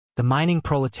The mining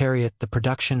proletariat, the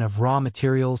production of raw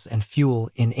materials and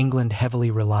fuel in England, heavily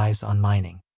relies on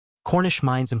mining. Cornish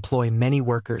mines employ many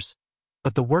workers,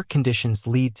 but the work conditions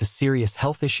lead to serious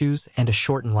health issues and a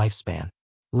shortened lifespan.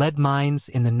 Lead mines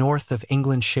in the north of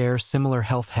England share similar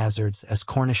health hazards as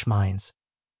Cornish mines,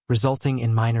 resulting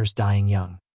in miners dying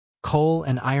young. Coal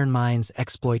and iron mines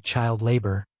exploit child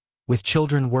labor, with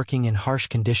children working in harsh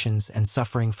conditions and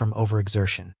suffering from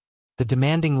overexertion. The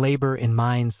demanding labor in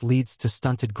mines leads to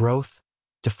stunted growth,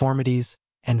 deformities,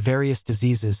 and various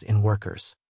diseases in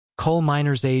workers. Coal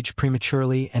miners age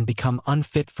prematurely and become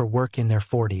unfit for work in their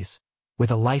 40s, with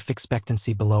a life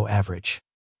expectancy below average.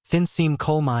 Thin-seam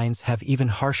coal mines have even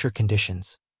harsher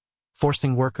conditions,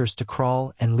 forcing workers to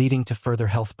crawl and leading to further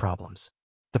health problems.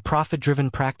 The profit-driven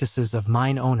practices of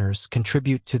mine owners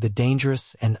contribute to the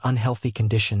dangerous and unhealthy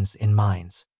conditions in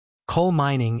mines. Coal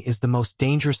mining is the most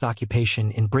dangerous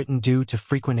occupation in Britain due to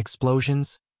frequent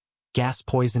explosions, gas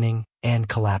poisoning, and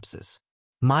collapses.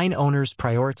 Mine owners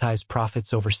prioritize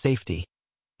profits over safety,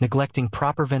 neglecting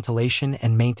proper ventilation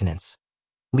and maintenance,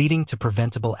 leading to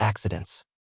preventable accidents.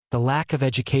 The lack of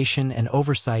education and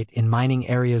oversight in mining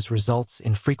areas results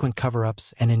in frequent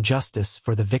cover-ups and injustice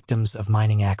for the victims of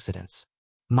mining accidents.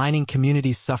 Mining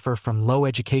communities suffer from low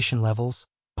education levels,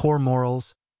 poor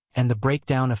morals, and the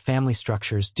breakdown of family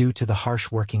structures due to the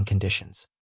harsh working conditions.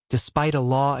 Despite a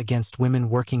law against women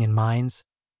working in mines,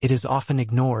 it is often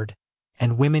ignored,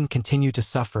 and women continue to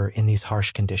suffer in these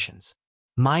harsh conditions.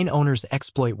 Mine owners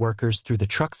exploit workers through the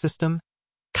truck system,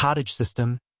 cottage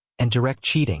system, and direct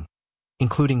cheating,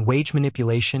 including wage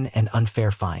manipulation and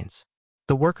unfair fines.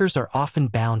 The workers are often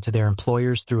bound to their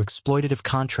employers through exploitative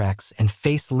contracts and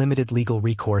face limited legal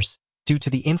recourse due to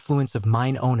the influence of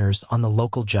mine owners on the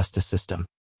local justice system.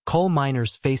 Coal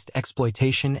miners faced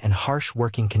exploitation and harsh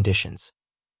working conditions,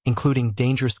 including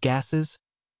dangerous gases,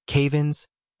 cave-ins,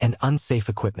 and unsafe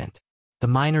equipment. The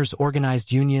miners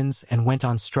organized unions and went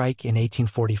on strike in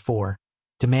 1844,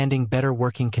 demanding better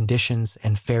working conditions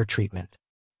and fair treatment.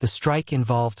 The strike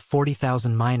involved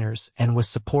 40,000 miners and was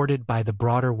supported by the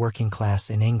broader working class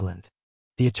in England.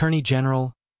 The Attorney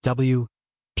General, W.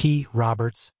 P.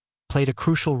 Roberts, played a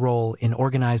crucial role in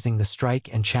organizing the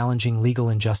strike and challenging legal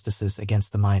injustices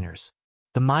against the miners.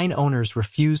 The mine owners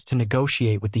refused to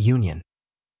negotiate with the union,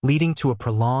 leading to a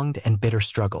prolonged and bitter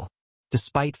struggle.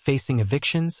 Despite facing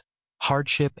evictions,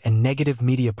 hardship, and negative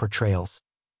media portrayals,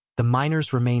 the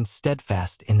miners remained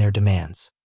steadfast in their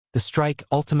demands. The strike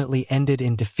ultimately ended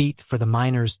in defeat for the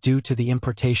miners due to the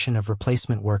importation of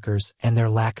replacement workers and their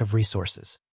lack of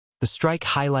resources. The strike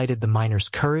highlighted the miners'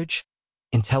 courage,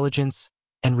 intelligence,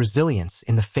 and resilience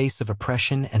in the face of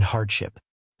oppression and hardship.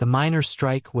 The miners'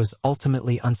 strike was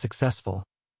ultimately unsuccessful,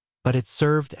 but it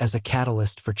served as a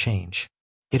catalyst for change.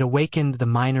 It awakened the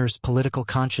miners' political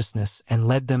consciousness and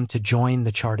led them to join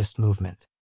the Chartist movement.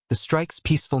 The strike's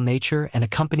peaceful nature and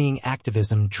accompanying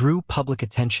activism drew public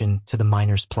attention to the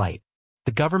miners' plight.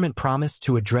 The government promised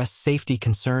to address safety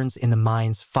concerns in the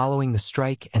mines following the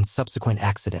strike and subsequent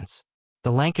accidents.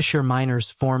 The Lancashire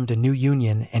miners formed a new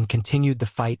union and continued the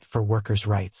fight for workers'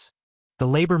 rights. The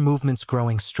labor movement's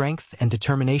growing strength and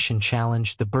determination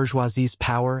challenged the bourgeoisie's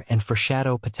power and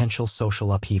foreshadow potential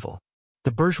social upheaval.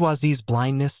 The bourgeoisie's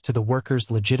blindness to the workers'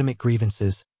 legitimate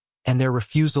grievances and their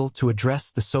refusal to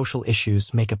address the social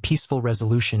issues make a peaceful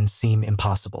resolution seem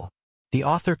impossible. The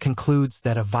author concludes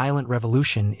that a violent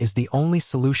revolution is the only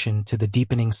solution to the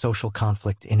deepening social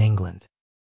conflict in England.